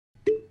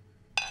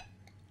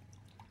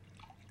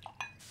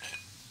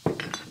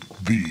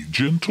The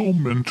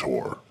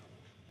Gentlementor.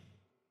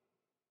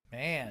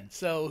 Man,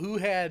 so who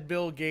had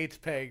Bill Gates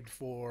pegged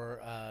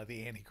for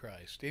the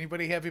Antichrist?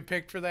 Anybody have him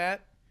picked for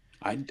that?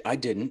 I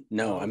didn't.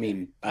 No, I Okay.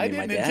 mean, I my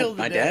didn't dad, until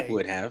my dad today.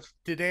 would have.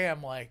 Today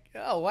I'm like,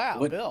 oh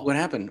wow, Bill. What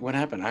happened? What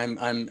happened?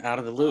 I'm out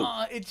of the loop.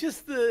 It's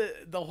just the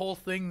whole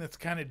thing that's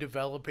kind of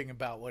developing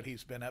about what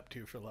he's been up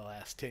to for the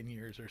last 10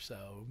 years or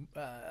so.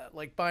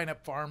 Like buying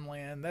up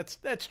farmland.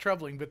 That's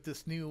troubling, but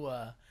this new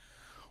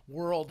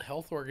World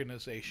Health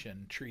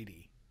Organization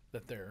treaty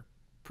that they're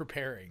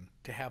preparing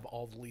to have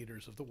all the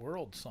leaders of the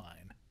world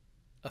sign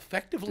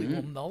effectively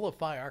will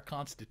nullify our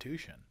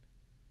Constitution.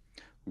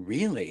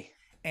 Really?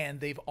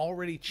 And they've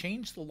already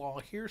changed the law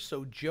here,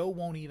 so Joe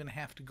won't even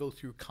have to go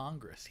through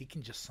Congress. He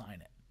can just sign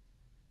it.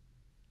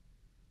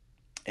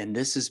 And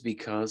this is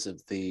because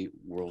of the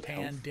World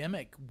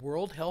Pandemic.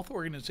 World Health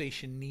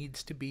Organization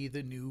needs to be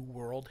the new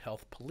World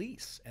Health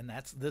Police, and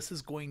this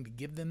is going to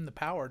give them the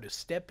power to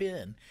step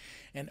in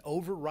and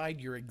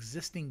override your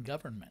existing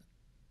government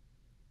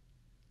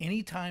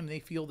anytime they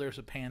feel there's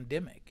a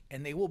pandemic,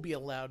 and they will be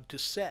allowed to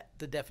set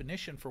the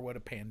definition for what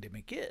a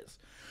pandemic is.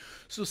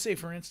 So say,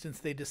 for instance,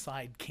 they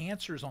decide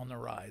cancer's on the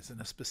rise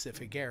in a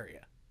specific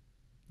area.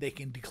 They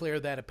can declare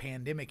that a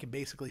pandemic and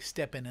basically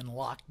step in and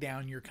lock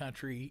down your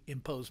country,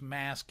 impose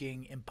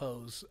masking,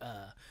 impose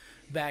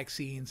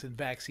vaccines and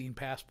vaccine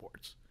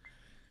passports.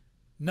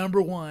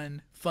 Number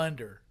one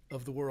funder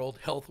of the World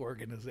Health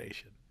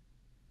Organization.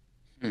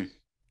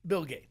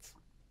 Bill Gates.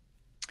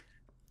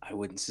 I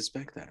wouldn't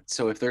suspect that.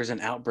 So if there's an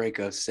outbreak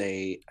of,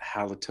 say,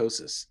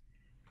 halitosis,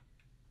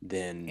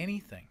 then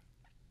anything.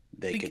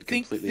 They could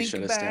completely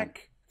shut us down.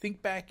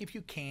 Think back, if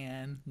you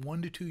can,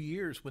 1 to 2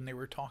 years when they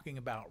were talking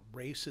about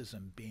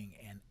racism being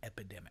an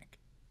epidemic.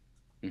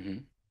 Mm-hmm.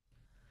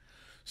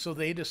 So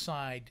they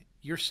decide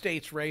your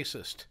state's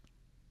racist,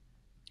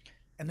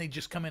 and they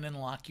just come in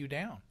and lock you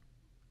down.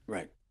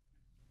 Right.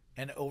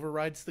 And it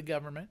overrides the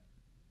government,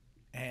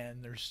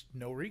 and there's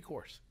no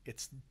recourse.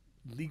 It's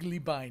legally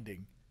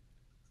binding.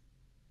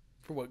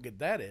 For what good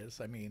that is.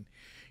 I mean,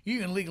 you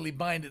can legally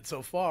bind it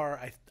so far.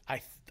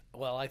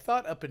 I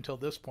thought up until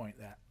this point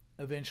that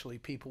eventually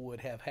people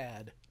would have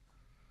had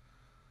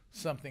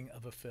something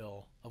of a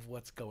feel of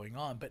what's going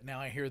on. But now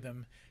I hear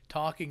them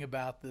talking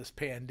about this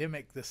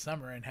pandemic this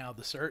summer and how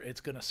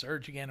it's going to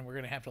surge again and we're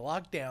going to have to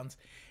lockdowns.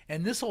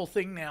 And this whole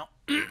thing now,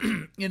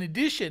 in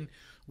addition,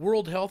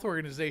 World Health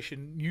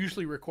Organization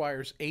usually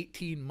requires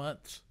 18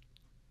 months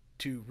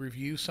to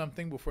review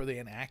something before they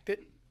enact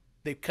it.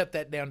 They've cut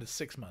that down to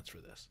 6 months for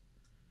this.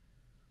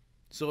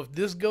 So if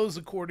this goes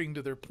according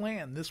to their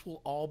plan, this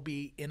will all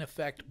be in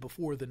effect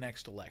before the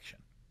next election.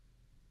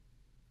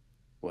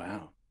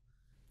 Wow.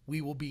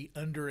 We will be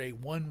under a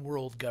one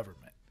world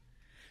government.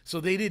 So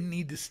they didn't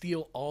need to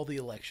steal all the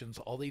elections.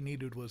 All they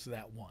needed was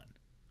that one.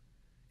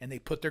 And they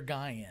put their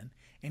guy in,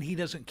 and he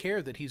doesn't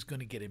care that he's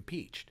going to get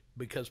impeached,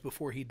 because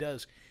before he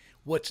does,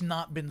 what's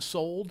not been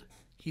sold,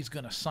 he's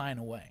going to sign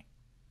away.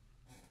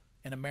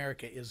 And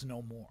America is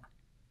no more.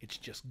 It's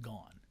just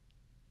gone.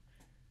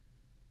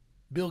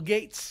 Bill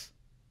Gates.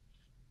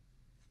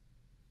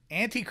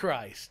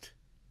 Antichrist.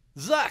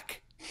 Zuck.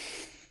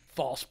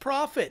 False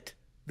prophet.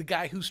 The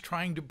guy who's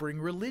trying to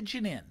bring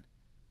religion in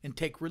and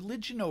take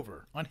religion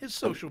over on his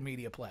social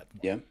media platform.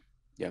 Yeah.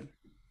 Yeah.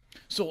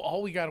 So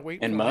all we got to wait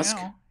and for Musk.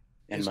 now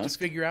and is Musk. to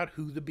figure out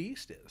who the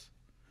beast is.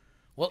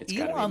 Well,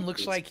 Elon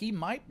looks like he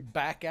might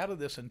back out of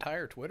this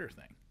entire Twitter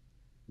thing.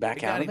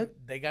 Back out of it?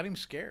 They got him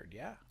scared.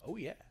 Yeah. Oh,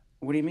 yeah.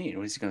 What do you mean?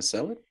 Was he going to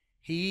sell it?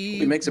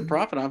 He makes a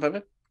profit off of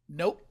it.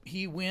 Nope.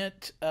 He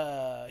went.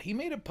 He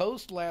made a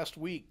post last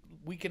week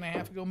and a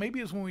half ago. Maybe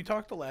it was when we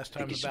talked the last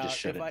time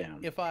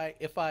about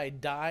if I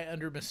die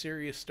under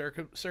mysterious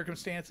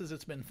circumstances,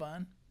 it's been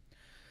fun.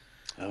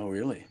 Oh,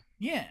 really?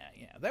 Yeah.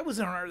 That was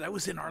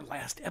in our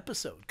last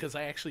episode, because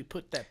I actually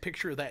put that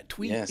picture of that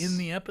tweet in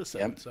the episode.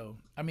 Yep. So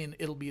I mean,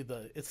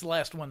 it's the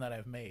last one that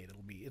I've made.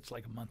 It's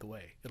like a month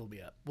away. It'll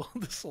be up. Well,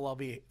 this will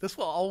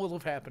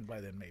have happened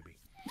by then, maybe.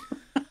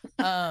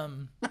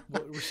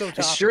 We're so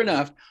topical. Sure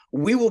enough,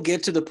 we will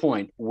get to the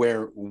point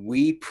where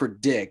we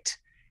predict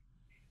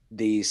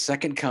the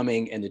second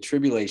coming and the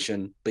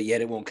tribulation, but yet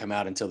it won't come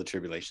out until the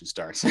tribulation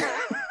starts.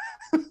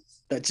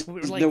 That's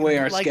the way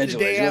our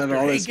schedule is.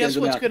 Hey, guess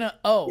what's gonna?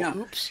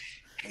 Oops.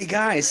 Hey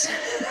guys,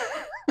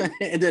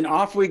 and then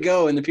off we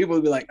go, and the people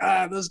will be like,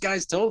 those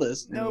guys told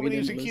us.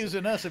 Nobody's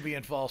accusing us of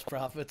being false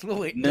prophets. We'll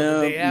wait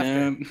until the day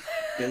after.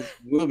 No,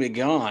 we'll be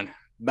gone.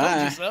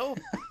 Bye. So?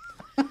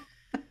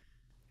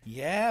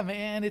 Yeah,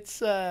 man, it's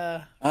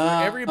for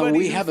everybody.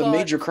 We have a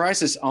major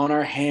crisis on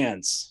our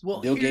hands.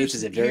 Well, Bill Gates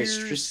is a very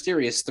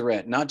serious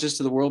threat, not just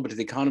to the world, but to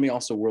the economy.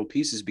 Also, world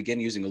peace has begun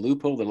using a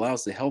loophole that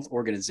allows the health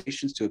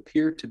organizations to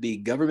appear to be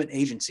government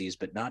agencies,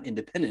 but not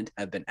independent,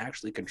 have been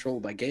actually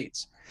controlled by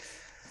Gates.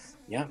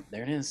 Yeah,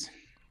 there it is.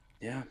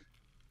 Yeah.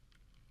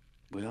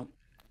 Well,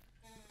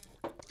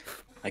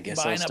 I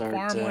guess buying I'll start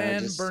up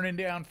farmland, burning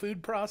down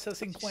food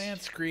processing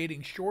plants,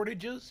 creating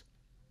shortages.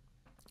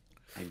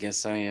 I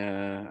guess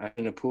I'm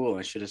in a pool.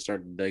 I should have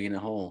started digging a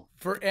hole.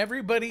 For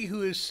everybody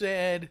who has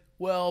said,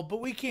 well,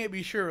 but we can't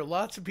be sure,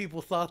 lots of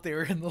people thought they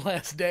were in the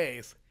last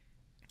days.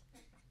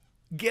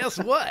 Guess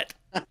what?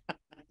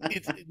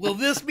 Will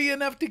this be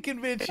enough to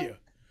convince you?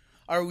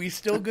 Are we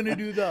still going to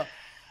do the,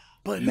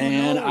 but who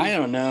Man, knows? I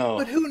don't know.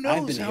 But who I've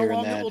knows been how hearing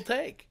long that. it will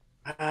take?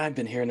 I've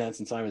been hearing that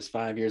since I was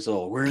 5 years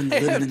old. We're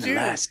living in the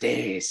last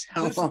days.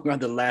 How long are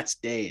the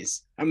last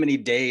days? How many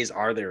days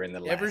are there in the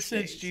last days? Ever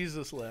since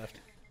Jesus left.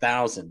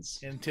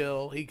 Thousands.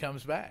 Until he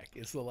comes back.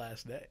 It's the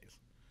last days.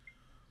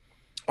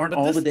 Aren't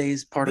all the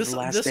days part of the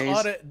last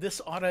days?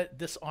 This ought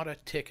to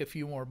tick a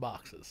few more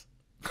boxes.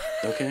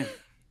 Okay.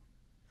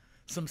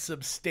 Some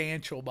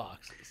substantial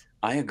boxes.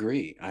 I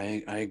agree.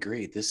 I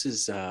agree. This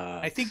is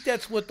I think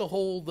that's what the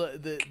whole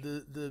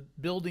the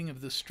building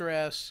of the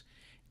stress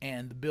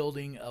and the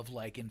building of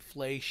like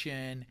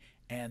inflation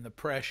and the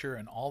pressure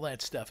and all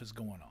that stuff is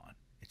going on.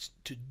 It's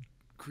to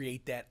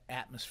create that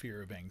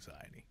atmosphere of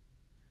anxiety.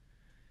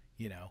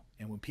 You know,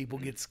 and when people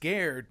get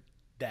scared,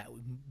 that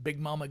big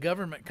mama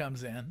government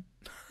comes in.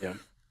 Yeah.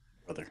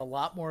 Brother. A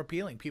lot more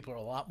appealing. People are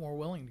a lot more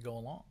willing to go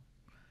along.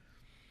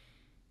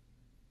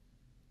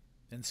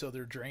 And so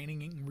they're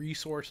draining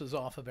resources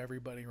off of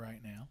everybody right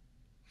now.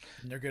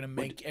 And they're going to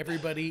make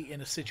everybody in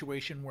a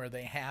situation where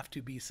they have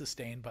to be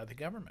sustained by the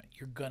government.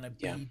 You're going to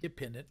be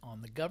dependent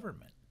on the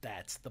government.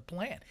 That's the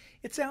plan.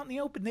 It's out in the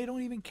open. They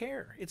don't even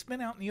care. It's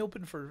been out in the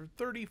open for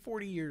 30,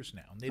 40 years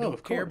now. They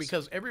don't care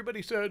because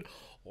everybody said,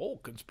 oh,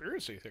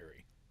 conspiracy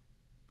theory.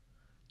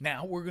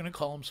 Now we're going to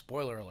call them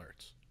spoiler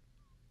alerts.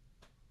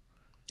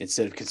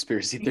 Instead of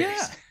conspiracy theories.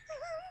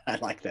 Yeah. I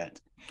like that.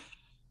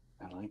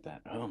 I like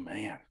that. Oh,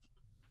 man.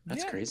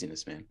 That's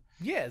craziness, man.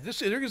 Yeah,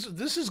 this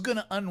is going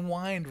to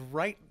unwind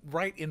right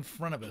in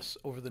front of us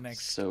over the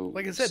next.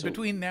 Like I said,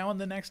 between now and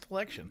the next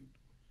election,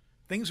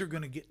 things are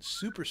going to get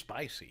super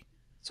spicy.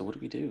 So what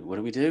do we do? What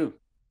do we do?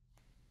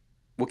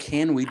 What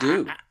can we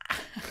do?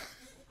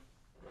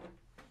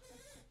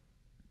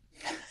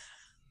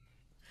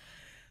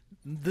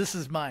 This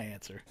is my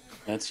answer.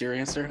 That's your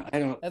answer? I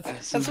don't.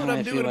 That's what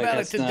I'm doing about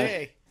it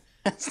today.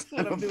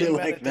 I don't feel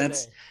like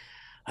that's.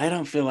 I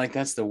don't feel like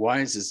that's the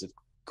wisest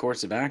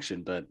course of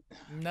action, but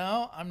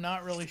no, I'm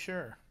not really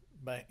sure.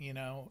 But you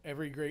know,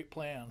 every great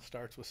plan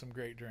starts with some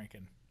great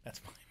drinking.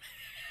 That's my.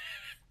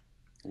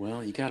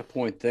 Well, you got a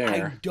point there.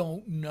 I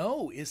don't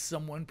know. Is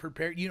someone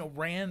prepared? You know,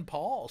 Rand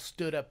Paul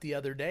stood up the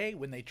other day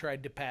when they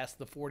tried to pass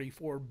the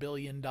 $44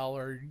 billion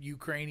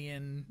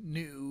Ukrainian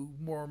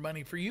more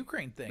money for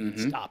Ukraine thing and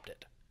stopped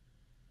it.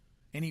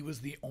 And he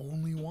was the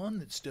only one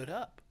that stood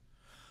up.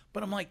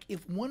 But I'm like,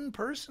 if one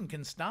person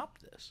can stop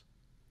this,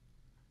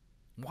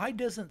 why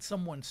doesn't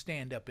someone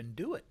stand up and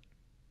do it?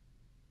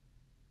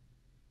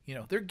 You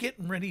know, they're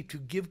getting ready to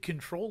give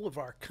control of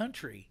our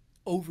country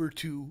over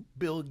to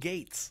Bill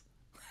Gates.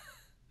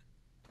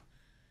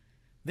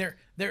 They're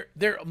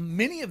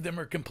many of them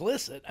are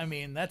complicit. I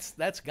mean,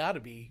 that's got to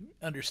be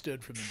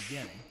understood from the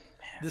beginning.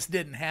 This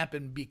didn't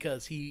happen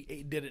because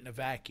he did it in a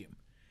vacuum.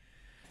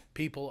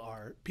 People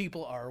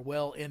are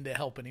well into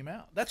helping him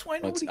out. That's why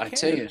nobody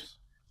cares.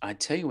 I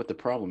tell you what the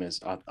problem is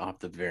off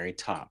the very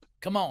top.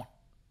 Come on.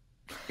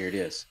 Here it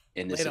is.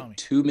 And this is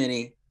too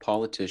many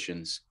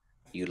politicians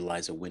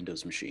utilize a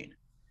Windows machine.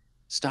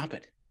 Stop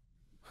it.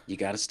 You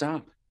got to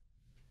stop.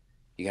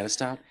 You got to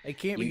stop. It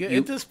can't be good.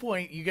 At this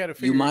point, you got to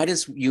figure. You might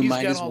as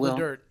well.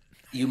 Dirt.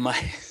 You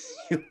might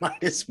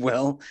as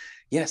well.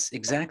 Yes,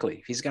 exactly.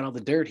 If he's got all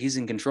the dirt, he's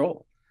in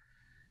control.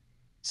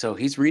 So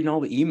he's reading all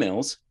the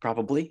emails,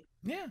 probably.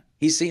 Yeah.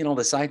 He's seeing all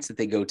the sites that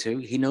they go to.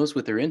 He knows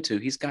what they're into.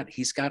 He's got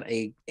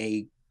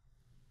a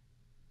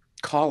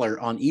collar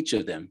on each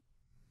of them,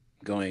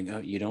 going, "Oh,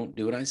 you don't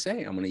do what I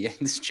say. I'm going to yank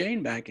this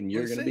chain back, and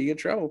you're going to be in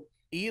trouble."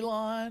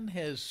 Elon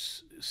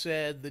has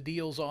said the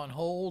deal's on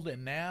hold,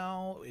 and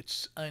now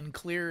it's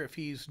unclear if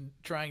he's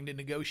trying to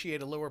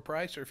negotiate a lower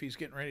price or if he's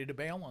getting ready to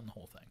bail on the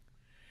whole thing.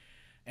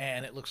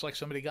 And it looks like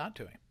somebody got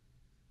to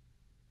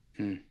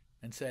him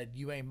and said,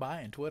 you ain't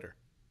buying Twitter.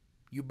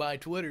 You buy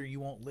Twitter, you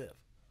won't live.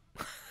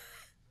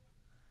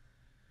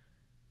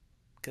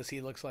 Because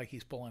he looks like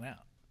he's pulling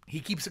out.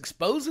 He keeps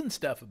exposing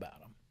stuff about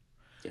him.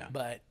 Yeah.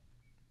 But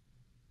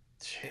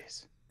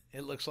jeez.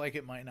 It looks like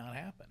it might not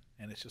happen.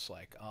 And it's just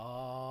like,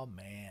 oh,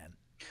 man.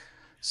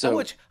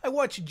 So I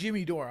watch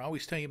Jimmy Dore. I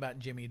always tell you about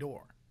Jimmy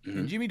Dore.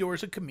 And Jimmy Dore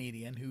is a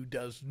comedian who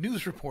does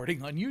news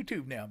reporting on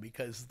YouTube now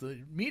because the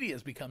media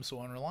has become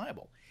so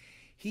unreliable.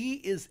 He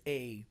is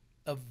a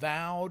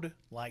avowed,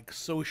 like,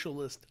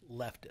 socialist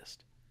leftist.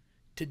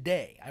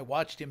 Today, I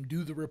watched him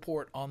do the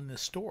report on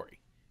this story.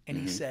 And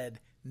he said,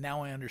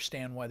 now I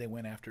understand why they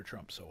went after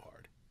Trump so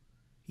hard.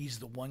 He's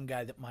the one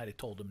guy that might have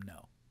told him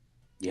no.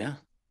 Yeah.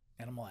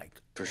 And I'm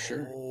like, for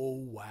sure.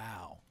 Oh,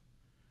 wow.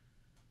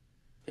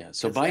 Yeah.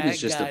 So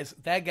Biden's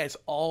that guy's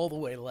all the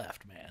way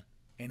left, man.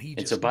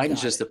 And so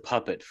Biden's just a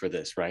puppet for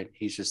this, right?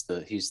 He's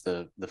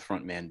the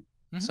front man.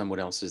 Someone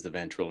else is the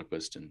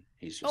ventriloquist, and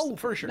he's just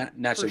for sure.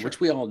 Naturally, which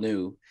we all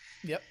knew.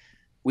 Yep.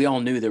 We all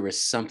knew there was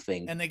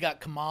something. And they got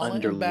Kamala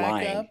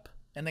underlying. back up.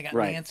 And they got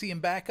Right. Nancy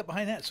and backup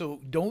behind that.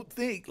 So don't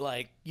think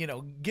like,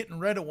 getting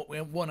rid of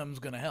one of them's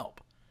going to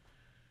help.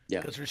 Yeah.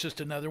 Because there's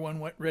just another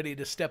one ready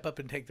to step up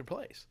and take their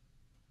place.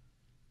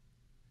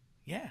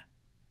 Yeah.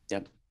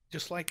 Yep.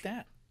 Just like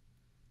that.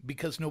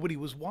 Because nobody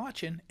was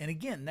watching. And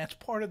again, that's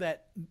part of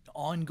that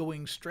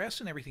ongoing stress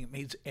and everything. It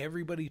made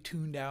everybody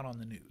tuned out on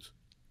the news.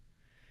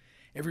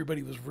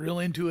 Everybody was real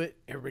into it.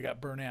 Everybody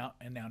got burnt out.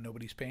 And now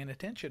nobody's paying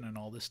attention and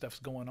all this stuff's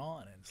going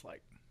on. And it's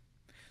like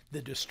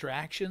the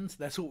distractions.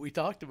 That's what we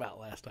talked about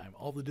last time.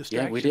 All the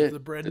distractions. Yeah, we did. The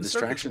bread The and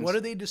circus. distractions. What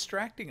are they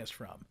distracting us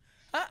from?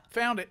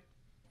 Found it.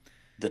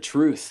 The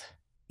truth.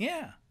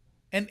 Yeah.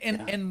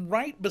 And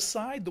right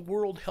beside the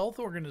World Health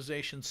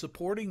Organization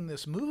supporting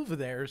this move of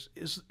theirs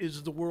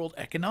is the World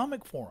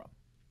Economic Forum.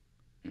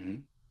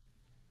 Mm-hmm.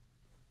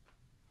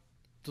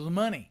 So the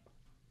money.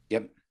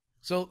 Yep.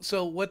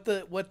 So what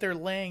they're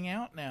laying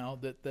out now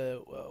that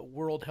the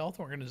World Health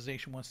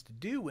Organization wants to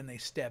do when they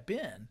step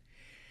in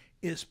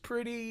is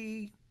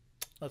pretty,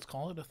 let's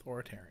call it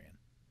authoritarian,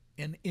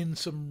 in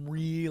some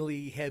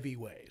really heavy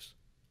ways.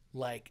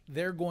 Like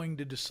they're going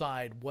to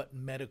decide what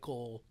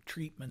medical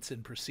treatments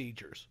and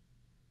procedures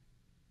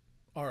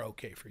are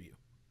okay for you,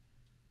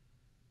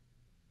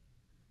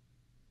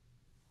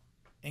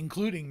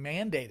 including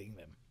mandating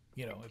them.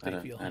 If they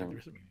feel like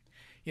there's something,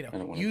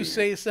 you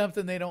say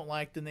something they don't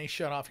like, then they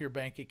shut off your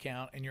bank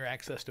account and your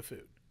access to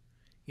food.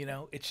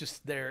 It's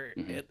just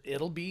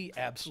it'll be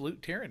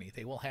absolute tyranny.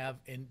 They will have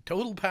in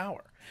total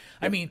power.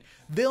 Yep. I mean,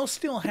 they'll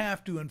still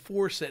have to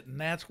enforce it, and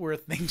that's where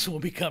things will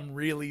become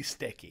really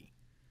sticky.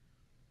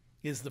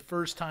 Is the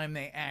first time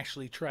they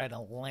actually try to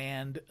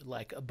land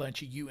like a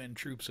bunch of UN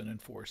troops and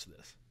enforce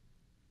this.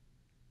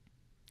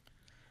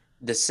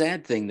 The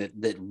sad thing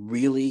that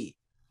really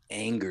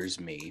angers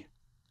me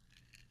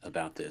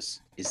about this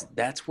is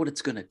that's what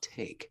it's going to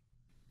take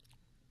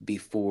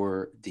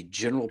before the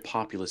general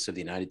populace of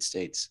the United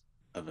States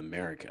of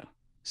America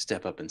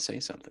step up and say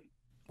something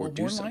or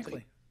do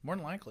something. More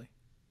than likely.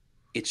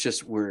 It's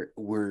just we're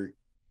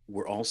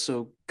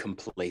also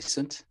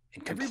complacent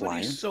and compliant.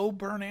 Everybody's so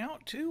burnt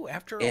out too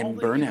after and all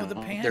the, burnout. The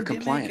pandemic they're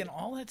compliant. And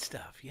all that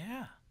stuff.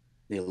 Yeah.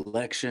 The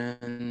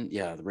election, the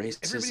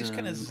racism. Everybody's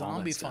kind of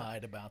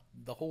zombified about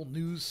the whole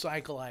news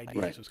cycle idea.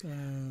 Right.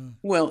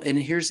 Well, and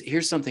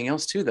here's something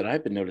else too that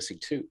I've been noticing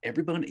too.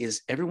 Everyone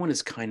is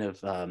kind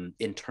of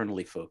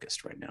internally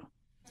focused right now.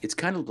 It's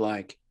kind of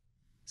like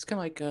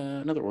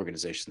another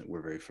organization that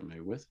we're very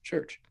familiar with,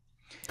 church.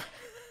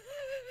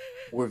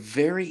 We're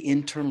very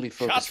internally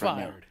focused. Shots right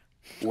fired.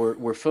 now.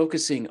 We're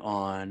focusing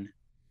on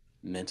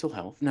mental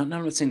health. Now, I'm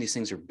not saying these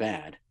things are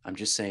bad. I'm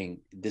just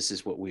saying this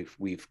is what we've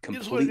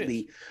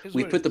completely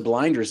we put the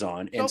blinders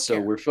on, and so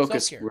we're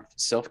focused. We're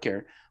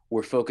self-care.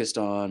 We're focused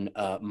on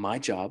my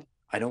job.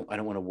 I don't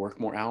want to work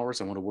more hours.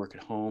 I want to work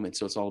at home, and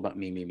so it's all about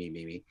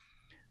me.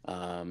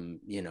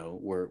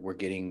 We're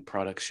getting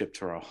products shipped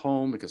to our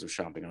home because we're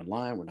shopping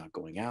online. We're not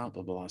going out,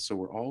 blah, blah, blah. So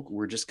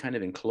we're just kind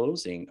of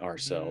enclosing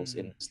ourselves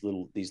in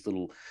these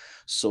little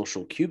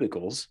social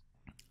cubicles.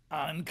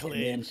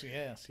 Enclaves,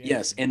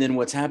 yes. And then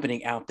what's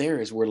happening out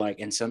there is we're like,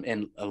 and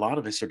a lot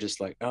of us are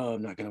just like, oh,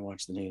 I'm not going to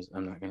watch the news.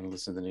 I'm not going to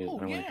listen to the news. I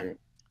don't want to hear it.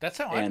 That's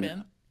how I've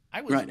been.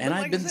 I've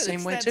been the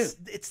same way too.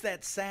 It's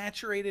that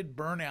saturated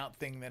burnout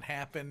thing that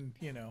happened,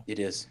 it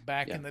is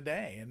back in the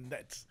day. And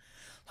that's,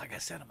 like I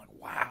said, I'm like,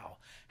 wow,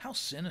 how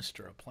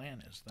sinister a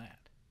plan is that?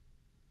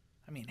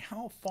 I mean,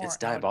 how far it's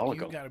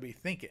diabolical. You got to be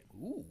thinking?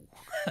 Ooh,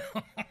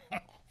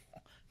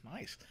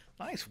 nice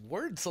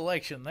word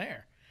selection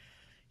there.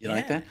 You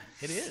like that?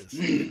 It is.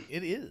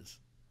 It is.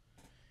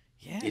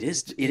 Yeah. It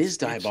is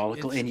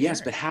diabolical, and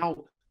yes, but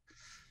how?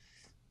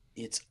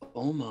 It's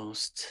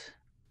almost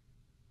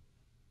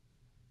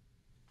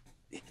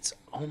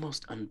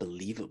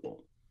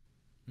unbelievable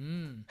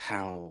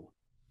how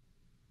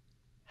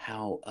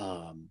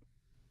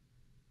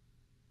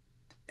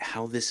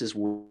this is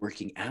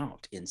working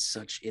out in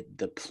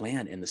the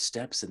plan and the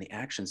steps and the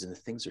actions and the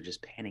things are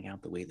just panning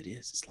out the way that it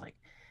is. It's like,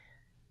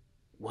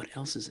 what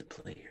else is at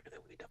play here that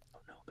we don't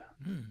know about?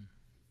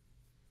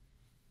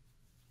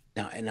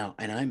 Now,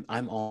 and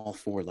I'm all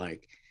for,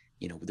 like,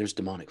 there's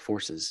demonic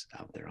forces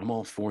out there. I'm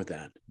all for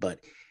that, but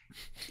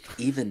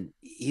even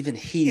he's in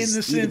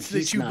the sense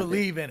that you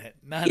believe in it,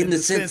 not in the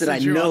sense that I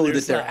know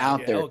that they're side.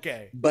 out there.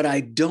 Okay, but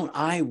I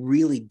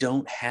really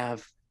don't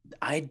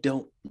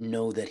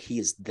know that he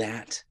is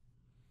that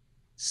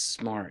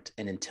smart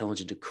and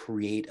intelligent to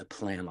create a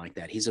plan like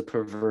that. He's a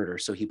perverter,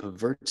 so he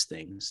perverts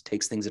things,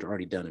 takes things that are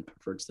already done and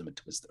perverts them and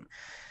twists them.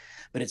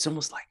 But it's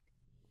almost like,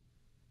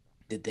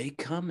 did they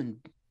come and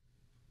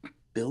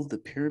build the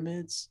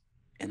pyramids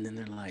and then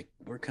they're like,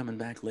 we're coming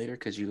back later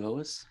because you owe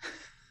us?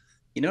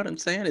 You know what I'm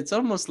saying? It's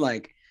almost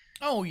like,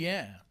 oh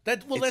yeah,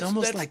 that's really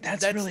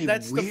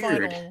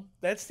weird.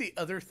 That's the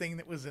other thing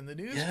that was in the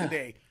news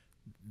today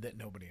that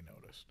nobody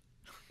noticed.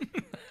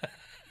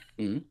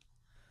 Mm-hmm.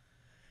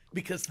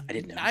 Because I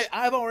didn't notice.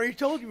 I've already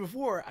told you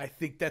before, I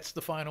think that's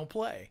the final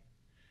play.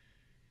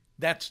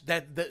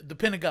 The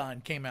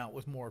Pentagon came out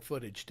with more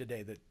footage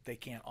today that they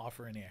can't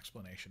offer any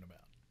explanation about.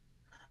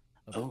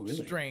 of Oh,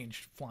 really?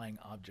 strange flying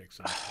objects.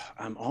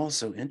 I'm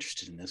also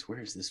interested in this. Where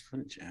is this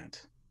footage at?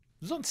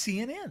 It was on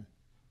CNN.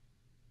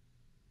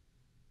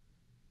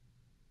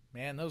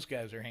 Man, those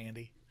guys are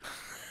handy.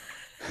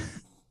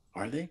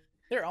 Are they?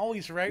 They're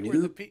always right where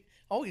New,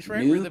 where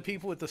new, the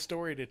people with the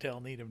story to tell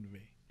need them to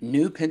be.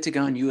 new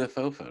Pentagon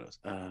UFO photos.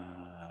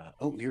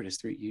 Oh, here it is.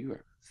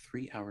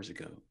 3 hours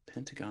ago.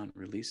 Pentagon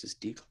releases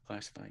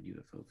declassified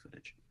UFO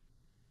footage.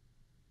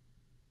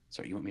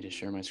 Sorry, you want me to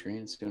share my screen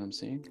and see what I'm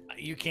seeing?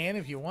 You can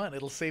if you want.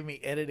 It'll save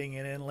me editing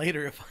it in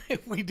later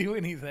if we do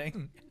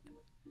anything.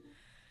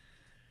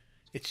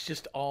 It's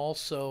just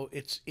also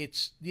it's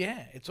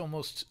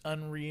almost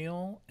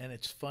unreal, and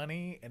it's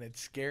funny, and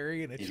it's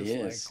scary, and it's just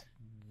like,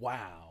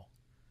 wow.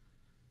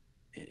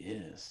 It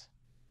is.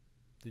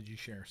 Did you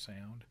share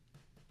sound?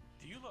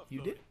 Do you love You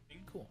boating? did?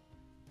 Cool.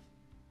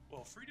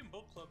 Well, Freedom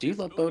Boat Club. Do you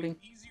love boating?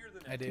 Easier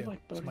than I do. like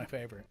It's boating? my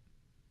favorite.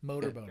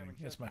 Motorboating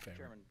is my favorite.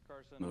 Chairman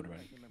Carson,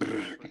 Motorboating.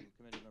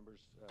 committee members,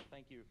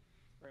 thank you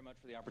very much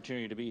for the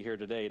opportunity to be here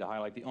today to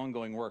highlight the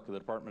ongoing work of the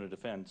Department of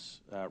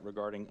Defense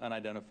regarding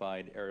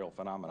unidentified aerial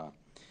phenomena.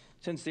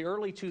 Since the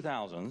early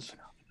 2000s,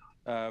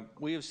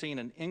 we have seen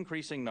an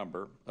increasing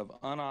number of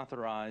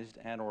unauthorized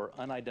and/or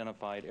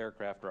unidentified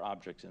aircraft or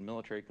objects in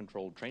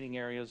military-controlled training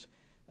areas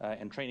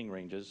and training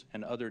ranges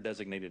and other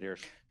designated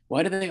airspace.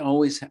 Why do they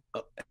always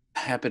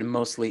happen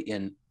mostly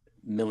in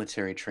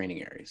military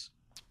training areas?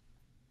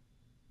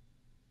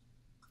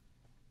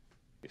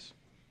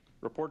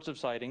 Reports of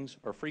sightings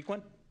are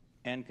frequent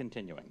and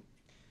continuing.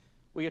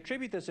 We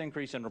attribute this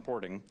increase in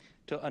reporting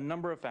to a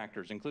number of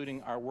factors,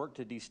 including our work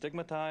to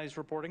destigmatize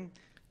reporting,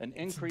 an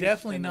increase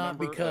Definitely in the not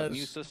number because of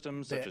new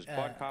systems such as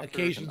quadcopters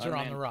occasions and are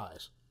on the unmanned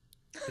rise.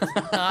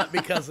 It's not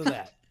because of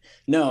that.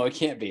 No, it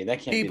can't be. That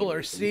can't be. People the are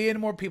reason. seeing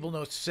more. People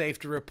know it's safe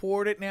to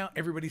report it now.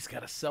 Everybody's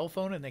got a cell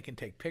phone and they can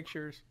take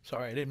pictures.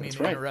 Sorry, I didn't mean That's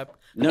to right. interrupt.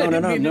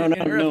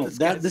 No.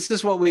 This This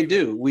is what we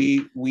do.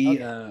 We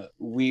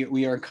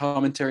are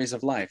commentaries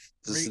of life.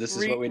 This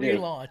is what we do.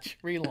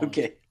 Relaunch.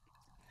 Okay.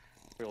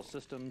 aerial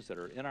systems that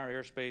are in our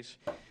airspace,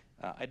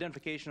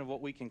 identification of what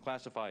we can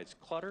classify as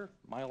clutter,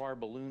 mylar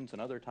balloons,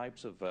 and other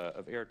types of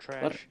air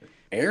trash.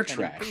 Air and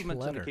trash.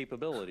 improvements in Clutter. the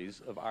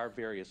capabilities of our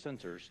various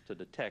sensors to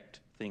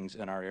detect things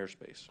in our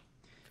airspace.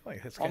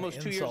 Like, that's kinda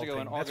Almost 2 years ago in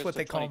insulting. August That's what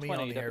they of call me on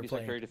 2020, the Deputy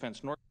Secretary airplane. of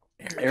Defense North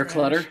Air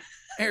clutter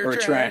or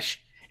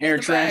trash. Air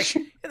trash.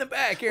 In the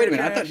back. Air Wait a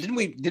minute. I trash.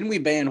 thought didn't we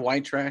ban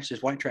white trash?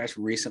 Is white trash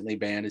recently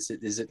banned? Is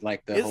it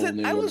like the whole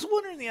new? I was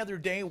wondering the other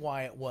day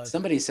why it was.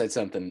 Somebody said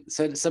something.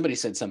 Somebody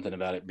said something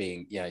about it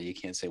being you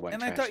can't say white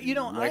And trash. I thought,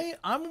 anymore.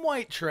 I'm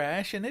white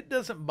trash, and it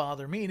doesn't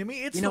bother me. To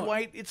me, it's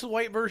the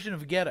white version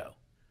of ghetto.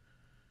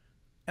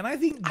 And I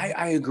think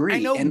I agree. I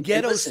know and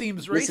ghetto listen,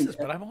 seems listen, racist,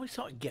 but I've always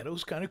thought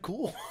ghetto's kind of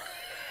cool.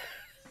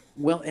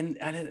 Well, and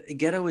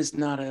ghetto is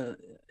not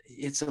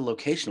it's a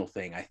locational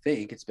thing. I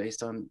think it's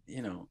based on,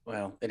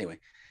 well, anyway,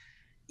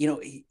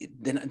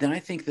 then I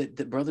think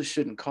that brothers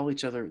shouldn't call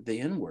each other the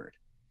N-word.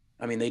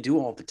 I mean, they do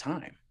all the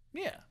time.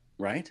 Yeah.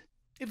 Right.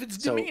 If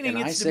it's So, demeaning,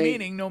 and I it's say-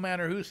 demeaning no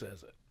matter who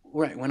says it.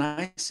 Right. When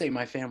I say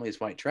my family is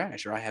white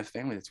trash, or I have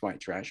family that's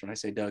white trash, when I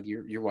say, Doug,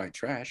 you're white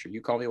trash, or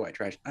you call me white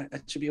trash,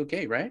 that should be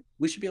okay, right?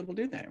 We should be able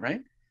to do that,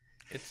 right?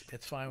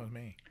 It's fine with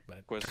me. But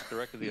request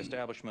directed the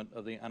establishment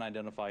of the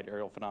Unidentified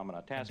Aerial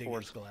Phenomena Task dig his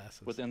Force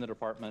glasses. within the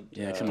department.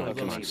 Yeah, come on,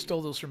 come on.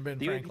 Stole those from Ben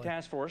The UAP Franklin.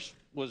 Task Force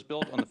was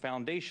built on the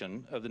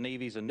foundation of the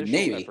Navy's initial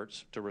Navy.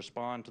 efforts to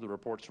respond to the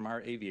reports from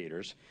our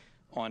aviators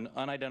on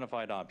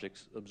unidentified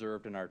objects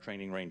observed in our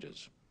training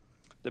ranges.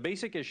 The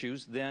basic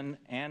issues then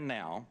and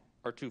now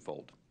are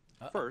twofold.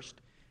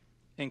 First,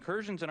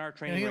 incursions in our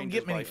training you don't ranges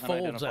get many by folds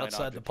unidentified outside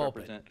the objects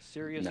pulpit. represent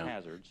serious No.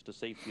 hazards to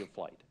safety of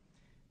flight.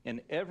 In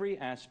every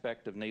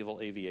aspect of naval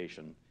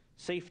aviation,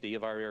 safety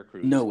of our air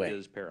crews No way.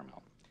 is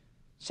paramount.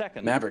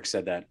 Second, Maverick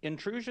said that.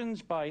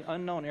 intrusions by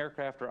unknown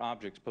aircraft or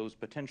objects pose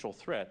potential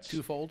threats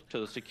Twofold. to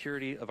the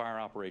security of our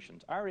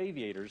operations. Our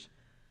aviators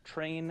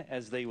train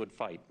as they would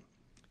fight.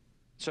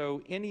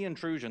 So any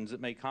intrusions that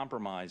may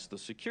compromise the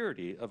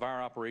security of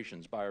our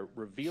operations by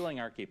revealing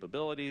our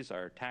capabilities,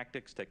 our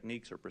tactics,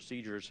 techniques, or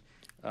procedures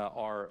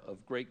are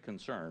of great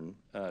concern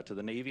to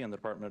the Navy and the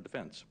Department of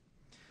Defense.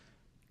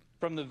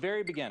 From the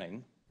very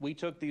beginning, we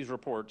took these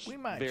reports We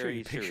might show very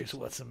you pictures seriously.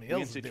 of what somebody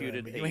We else is doing,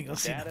 instituted but you ain't a gonna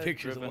see the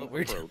pictures of data-driven what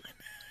we're doing.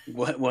 approach.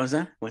 What was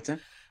that? What's that?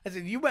 I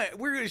said,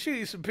 we're going to show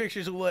you some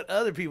pictures of what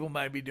other people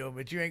might be doing,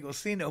 but you ain't going to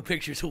see no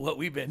pictures of what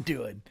we've been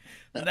doing.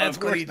 And that's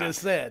Of what course he not.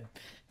 just said.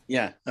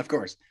 Yeah, of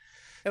course.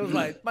 That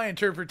was my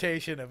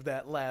interpretation of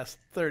that last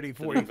 30, to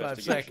 45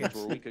 investigations seconds.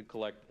 where we could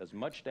collect as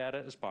much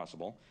data as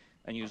possible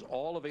and use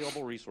all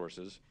available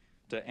resources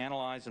to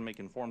analyze and make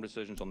informed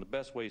decisions on the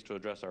best ways to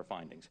address our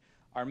findings.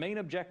 Our main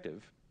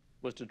objective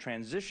was to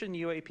transition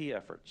UAP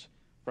efforts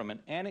from an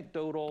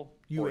anecdotal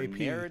or UAP is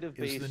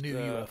narrative-based the new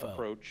UFO.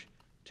 approach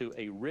to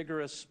a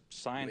rigorous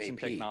science and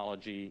UAP.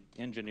 technology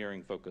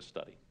engineering-focused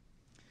study.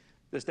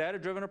 This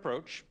data-driven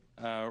approach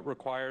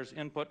requires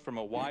input from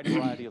a wide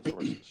variety of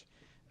sources.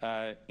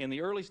 In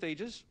the early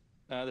stages,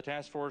 the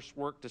task force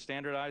worked to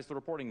standardize the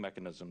reporting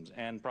mechanisms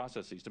and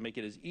processes to make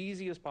it as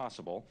easy as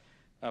possible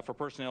for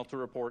personnel to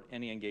report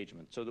any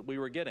engagement, so that we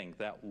were getting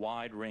that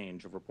wide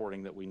range of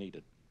reporting that we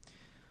needed.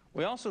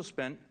 We also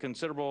spent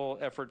considerable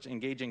efforts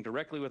engaging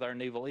directly with our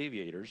naval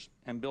aviators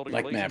and building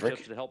relationships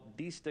Maverick. to help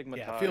destigmatize.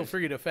 Yeah, feel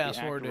free to fast the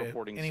act forward of to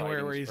reporting anywhere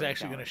where sightings he's or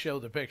actually going to encounters. show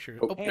the picture.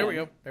 Oh, Oh, there we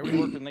go. There we We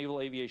go. work with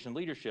naval aviation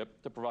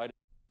leadership to provide.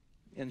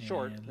 In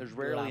short, And there's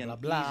rarely blah, an blah,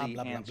 blah, easy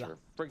blah, blah, answer. blah.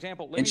 For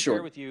example, let In me share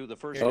short. with you the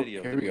first Oh,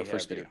 video here that we we go, have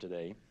first here video.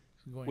 today,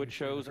 Going which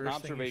to the shows an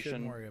first thing you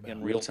shouldn't observation worry about.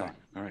 in Real time.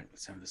 All right,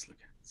 let's have this look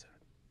at it. So,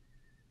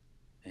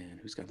 and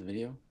who's got the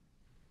video?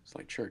 It's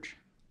like church.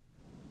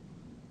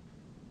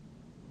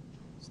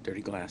 It's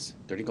dirty glass.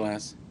 Dirty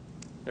glass.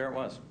 There it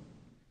was.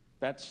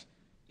 That's,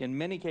 in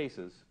many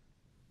cases,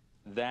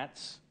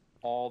 that's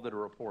all that a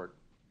report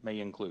may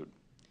include.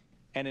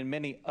 And in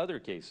many other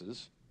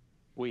cases,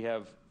 we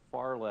have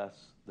far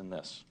less than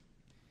this.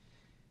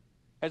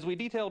 As we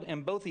detailed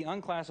in both the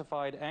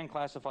unclassified and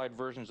classified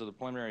versions of the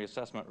preliminary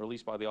assessment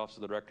released by the Office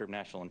of the Director of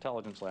National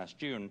Intelligence last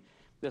June,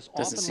 this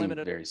Doesn't often seem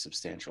limited very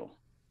substantial,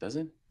 does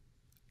it?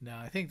 No,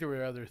 I think there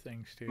were other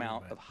things too.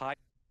 amount but- of high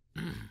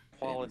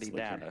quality let's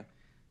look here.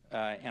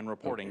 data and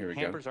reporting here we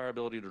go. hampers our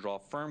ability to draw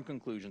firm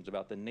conclusions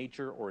about the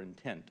nature or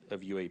intent of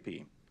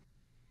UAP.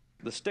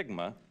 The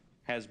stigma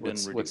has been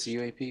reduced. What's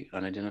UAP?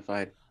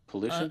 Unidentified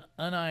pollution?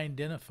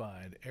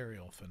 Unidentified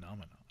aerial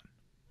phenomenon.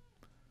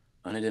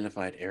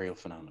 Unidentified aerial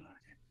phenomena.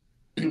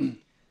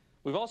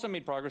 We've also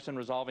made progress in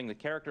resolving the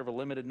character of a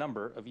limited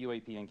number of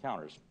UAP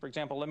encounters. For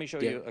example, let me show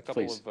Yeah, you a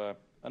couple please. of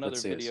another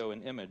Let's see this. video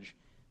and image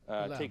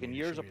Allow taken me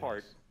to years show you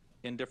apart this.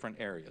 in different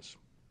areas.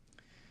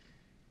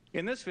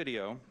 In this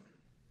video,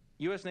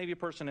 U.S. Navy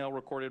personnel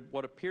recorded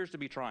what appears to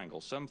be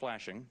triangles, some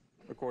flashing,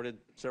 recorded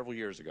several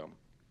years ago,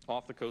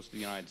 off the coast of the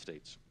United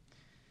States.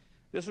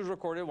 This was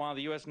recorded while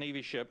the U.S.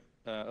 Navy ship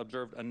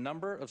observed a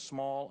number of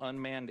small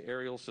unmanned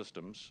aerial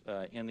systems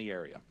in the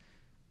area.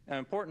 And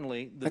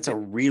importantly, the That's a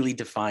really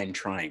defined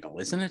triangle,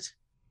 isn't it?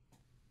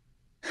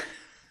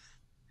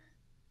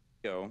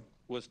 video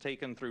was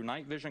taken through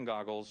night vision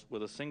goggles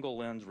with a single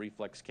lens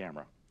reflex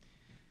camera.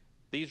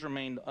 These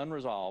remained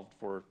unresolved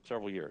for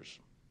several years.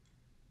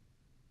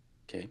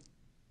 Okay.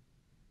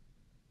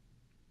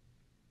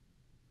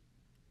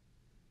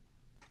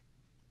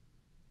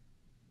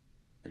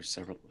 There's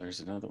several. There's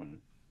another one.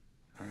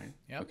 All right.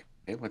 Yep.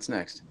 Okay. What's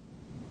next?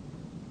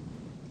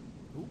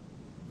 Ooh,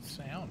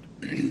 sound.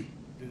 Do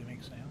they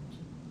make sounds?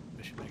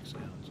 They should make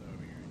sounds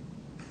over here.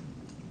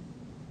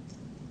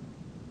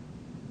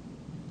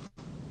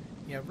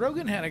 Yeah,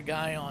 Rogan had a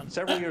guy on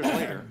Several years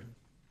later,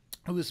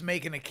 who was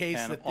making a case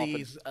And that often-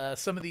 these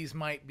some of these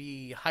might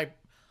be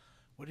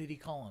what did he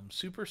call them?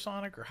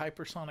 Supersonic or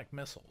hypersonic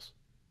missiles.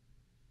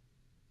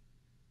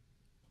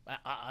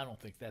 I don't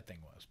think that thing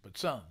was, but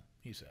some,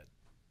 he said.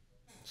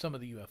 Some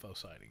of the UFO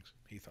sightings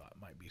he thought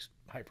might be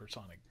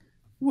hypersonic.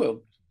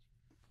 Well,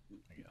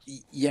 I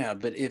guess. yeah,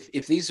 but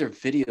if these are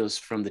videos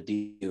from the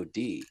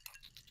DoD,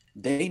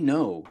 they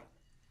know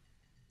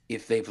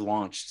if they've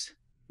launched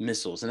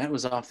missiles, and that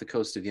was off the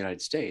coast of the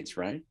United States,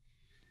 right?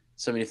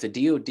 So I mean, if the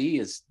DoD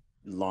is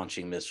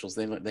launching missiles,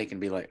 they can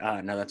be like,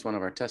 no, that's one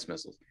of our test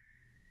missiles.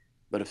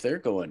 But if they're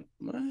going,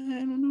 I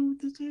don't know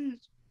what this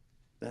is,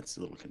 that's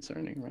a little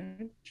concerning,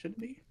 right? Should it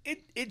be?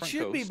 It Front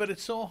should be, coast. but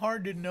it's so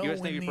hard to know US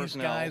when Navy these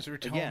personnel, guys are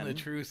telling the again,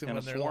 truth and in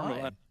when a they're swarm of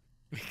lying.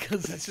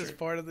 Because it's just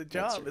part of the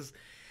That's job. true. Is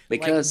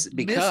Because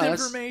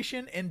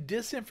misinformation and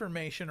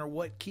disinformation are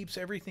what keeps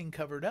everything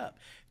covered up.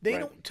 They Right.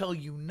 don't tell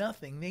you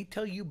nothing. They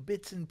tell you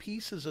bits and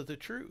pieces of the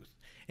truth.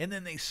 And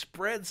then they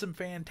spread some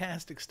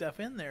fantastic stuff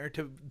in there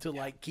to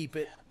like keep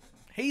it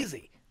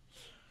hazy.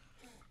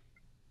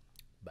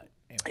 But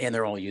anyway, and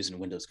they're all using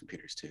Windows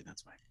computers too.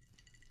 That's why.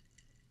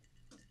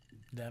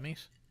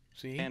 dummies.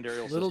 See? And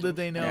aerial Little did systems.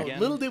 they know. Again,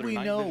 Little did through we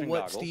night know vision what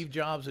goggles Steve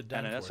Jobs had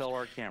done and an for us.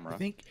 SLR camera.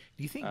 Do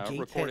you think Gates had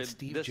recorded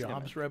Steve this Jobs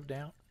image. rubbed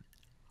out?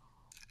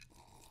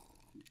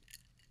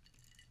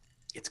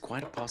 It's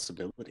quite a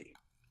possibility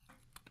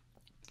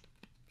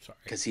Sorry.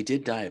 because he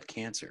did die of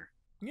cancer,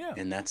 Yeah.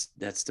 and that's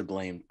to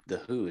blame. The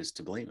WHO is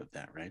to blame of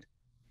that, right?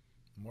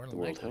 More The than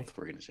World likely. Health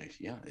Organization.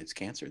 Yeah, it's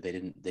cancer. They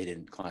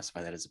didn't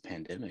classify that as a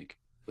pandemic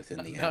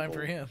within the Time Apple.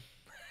 for him.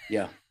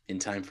 Yeah, in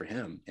time for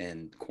him,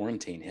 and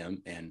quarantine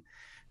him and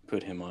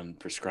put him on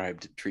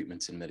prescribed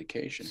treatments and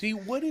medication. See,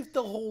 what if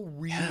the whole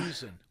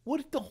reason? What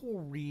if the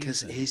whole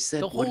Because reason? he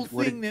said the whole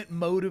what thing that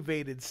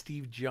motivated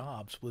Steve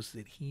Jobs was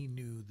that he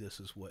knew this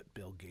is what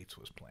Bill Gates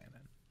was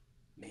planning,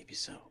 maybe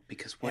so.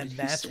 Because what and did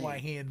that's he say? why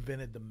he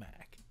invented the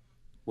Mac.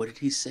 What did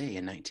he say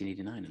in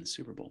 1989 in the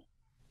Super Bowl?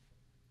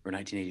 Or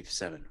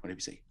 1987? What did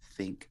he say?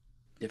 Think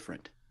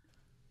different.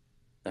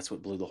 That's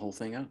what blew the whole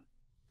thing up.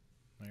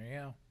 There you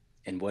go.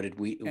 And what did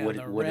we? And what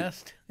the did, what did,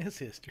 rest is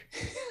history.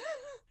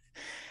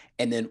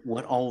 and then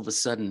what all of a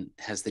sudden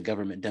has the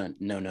government done?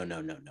 No.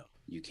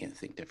 You can't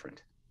think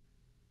different.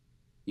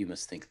 You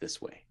must think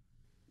this way.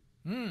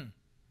 Hmm.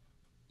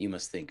 You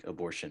must think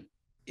abortion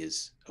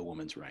is a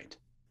woman's right.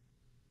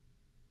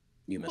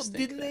 You Well, must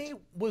think didn't that. they?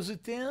 Was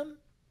it them?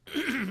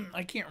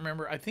 I can't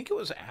remember. I think it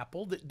was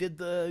Apple that did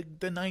the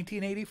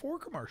 1984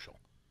 commercial.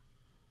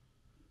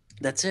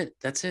 That's it.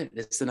 That's it.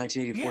 It's the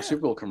 1984 Yeah.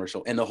 Super Bowl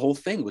commercial, and the whole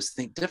thing was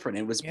Think Different.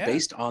 It was Yeah.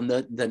 based on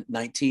the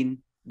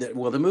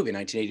movie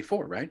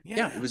 1984, right?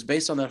 Yeah. It was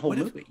based on that whole What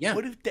if, movie. Yeah,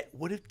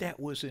 what if that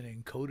was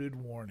an encoded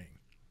warning?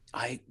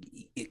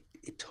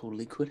 It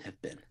totally could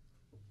have been.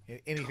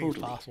 Anything's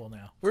possible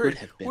now. Could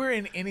have been. We're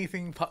in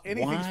anything's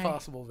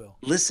possibleville.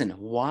 Listen,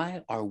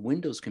 why are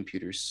Windows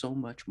computers so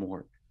much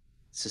more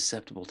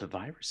susceptible to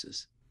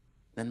viruses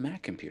than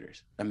Mac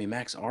computers? I mean,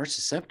 Macs are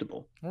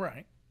susceptible,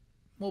 Right.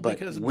 Well, but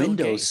because of Windows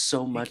Bill Gates.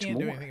 so much He can't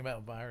do more. anything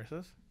about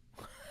viruses.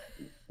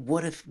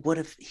 What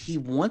if he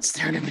wants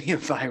there to be a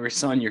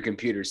virus on your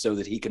computer so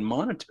that he can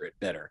monitor it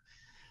better?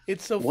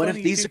 It's so What funny.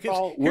 if these too, are 'cause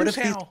all what here's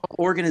if these how- are all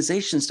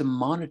organizations to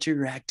monitor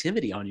your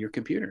activity on your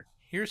computer?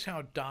 Here's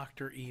how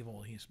Dr.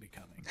 Evil he's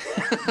becoming.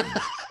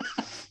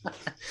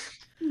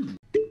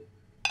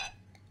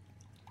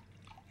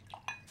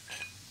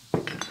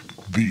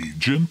 The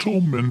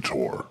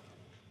Gentlementor.